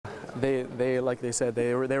They like they said,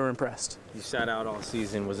 they were impressed. You sat out all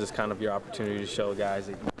season. Was this kind of your opportunity to show guys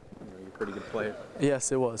that you're a pretty good player?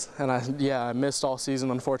 Yes, it was. And I missed all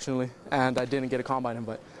season, unfortunately, and I didn't get a combine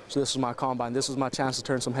invite. So this was my combine. This was my chance to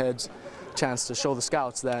turn some heads, chance to show the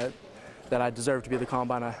scouts that I deserve to be the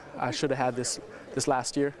combine. I should have had this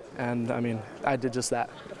last year, and I mean, I did just that.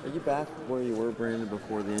 Are you back where you were, Brandon,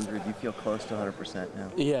 before the injury? Do you feel close to 100%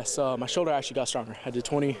 now? Yes, my shoulder actually got stronger. I did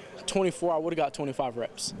 24, I would have got 25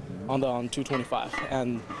 reps on 225.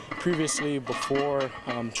 And previously, before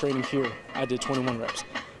training here, I did 21 reps.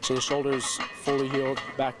 So the shoulder's fully healed,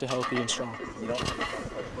 back to healthy and strong. You don't play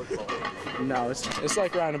football? No, it's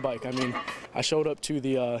like riding a bike. I mean, I showed up to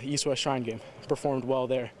the East-West Shrine game, performed well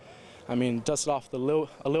there. I mean, dusted off a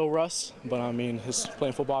little rust, but I mean,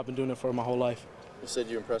 playing football, I've been doing it for my whole life. You said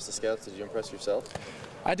you impressed the scouts. Did you impress yourself?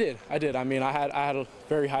 I did. I mean, I had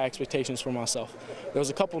very high expectations for myself. There was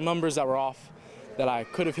a couple numbers that were off that I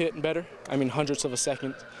could have hit better. I mean, hundredths of a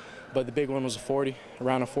second, but the big one was a 40.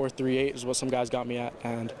 Around a 4.38 is what some guys got me at,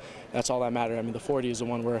 and that's all that mattered. I mean, the 40 is the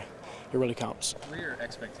one where it really counts. What are your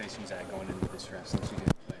expectations at going into this draft since you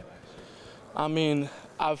didn't play last year? I mean,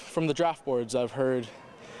 from the draft boards, I've heard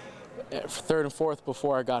third and fourth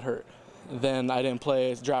before I got hurt. Then I didn't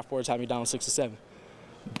play. Draft boards had me down 6 to 7.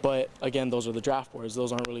 But again, those are the draft boards.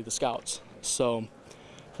 Those aren't really the scouts. So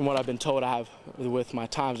from what I've been told, I have, with my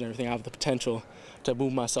times and everything, I have the potential to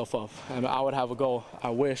move myself up. And I would have a goal. I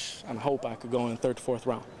wish and hope I could go in third to fourth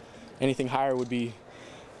round. Anything higher would be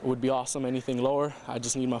awesome. Anything lower, I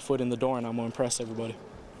just need my foot in the door and I'm gonna impress everybody.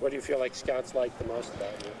 What do you feel like scouts like the most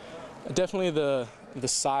about you? Definitely the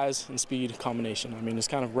size and speed combination. I mean, it's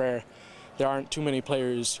kind of rare. There aren't too many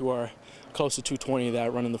players who are close to 220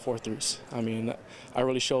 that run in the 4.3s. I mean, I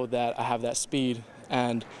really showed that I have that speed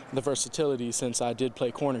and the versatility since I did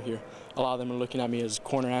play corner here. A lot of them are looking at me as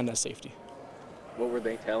corner and as safety. What were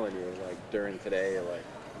they telling you, like during today, or like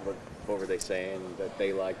what were they saying that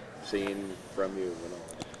they liked seeing from you?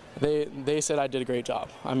 They said I did a great job.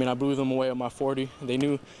 I mean, I blew them away with my 40. They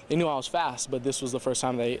knew I was fast, but this was the first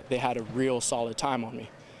time they had a real solid time on me.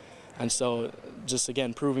 And so just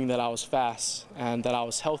again proving that I was fast and that I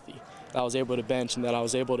was healthy, that I was able to bench and that I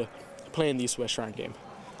was able to play in the East-West Shrine game.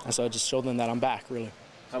 And so I just showed them that I'm back, really.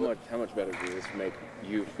 How much better does this make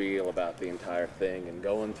you feel about the entire thing and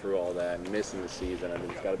going through all that and missing the season? I mean,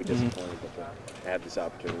 it's got to be disappointing to have this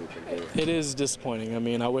opportunity from here. It is disappointing. I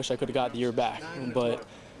mean, I wish I could have got the year back, but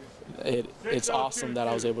it's awesome that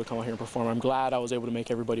I was able to come out here and perform. I'm glad I was able to make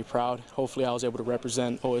everybody proud. Hopefully I was able to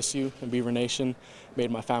represent OSU and Beaver Nation, made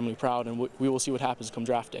my family proud, and we will see what happens come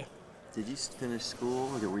draft day. Did you finish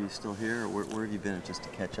school, or were you still here, or where have you been just to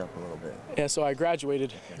catch up a little bit? Yeah, so I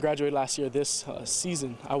graduated last year. This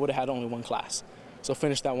season, I would have had only one class. So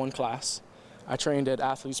finished that one class. I trained at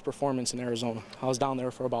Athletes Performance in Arizona. I was down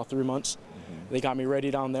there for about 3 months. They got me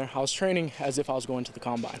ready down there. I was training as if I was going to the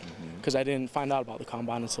combine because I didn't find out about the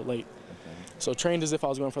combine until late. So trained as if I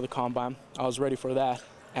was going for the combine. I was ready for that.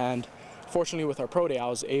 And fortunately with our pro day, I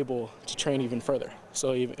was able to train even further.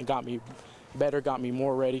 So it got me better, got me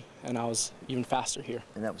more ready, and I was even faster here.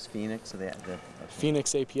 And that was Phoenix? So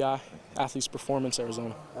Phoenix API, Athletes Performance,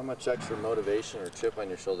 Arizona. How much extra motivation or chip on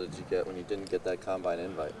your shoulder did you get when you didn't get that combine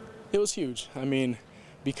invite? It was huge. I mean,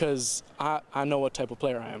 because I know what type of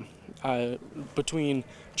player I am. Between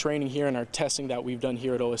training here and our testing that we've done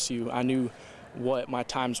here at OSU, I knew what my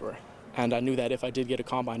times were. And I knew that if I did get a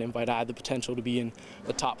combine invite, I had the potential to be in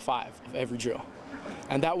the top 5 of every drill.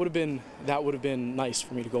 And that would have been nice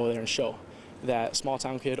for me to go there and show that small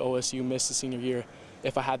town kid, OSU, missed the senior year,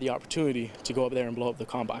 if I had the opportunity to go up there and blow up the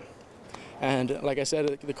combine. And like I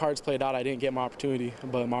said, the cards played out. I didn't get my opportunity,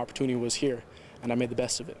 but my opportunity was here, and I made the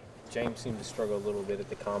best of it. James seemed to struggle a little bit at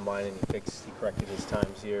the combine, and he corrected his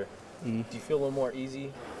times here. Do you feel a little more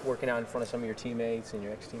easy working out in front of some of your teammates and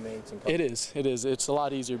your ex-teammates? It is. It's a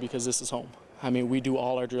lot easier because this is home. I mean, we do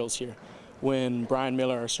all our drills here. When Brian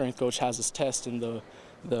Miller, our strength coach, has us test in the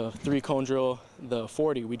 3-cone drill, the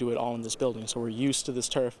 40, we do it all in this building. So we're used to this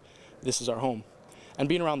turf. This is our home. And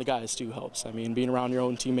being around the guys too helps. I mean, being around your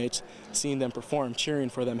own teammates, seeing them perform, cheering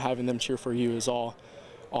for them, having them cheer for you is all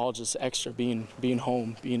just extra, being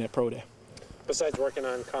home, being at pro day. Besides working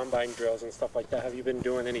on combine drills and stuff like that, have you been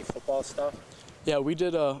doing any football stuff? Yeah, we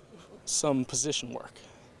did some position work.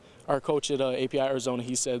 Our coach at API Arizona,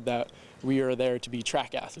 he said that we are there to be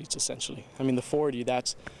track athletes, essentially. I mean, the 40,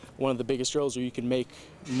 that's one of the biggest drills where you can make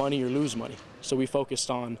money or lose money. So we focused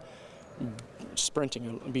on sprinting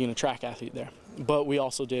and being a track athlete there. But we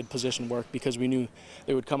also did position work because we knew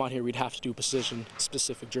they would come out here, we'd have to do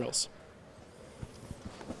position-specific drills.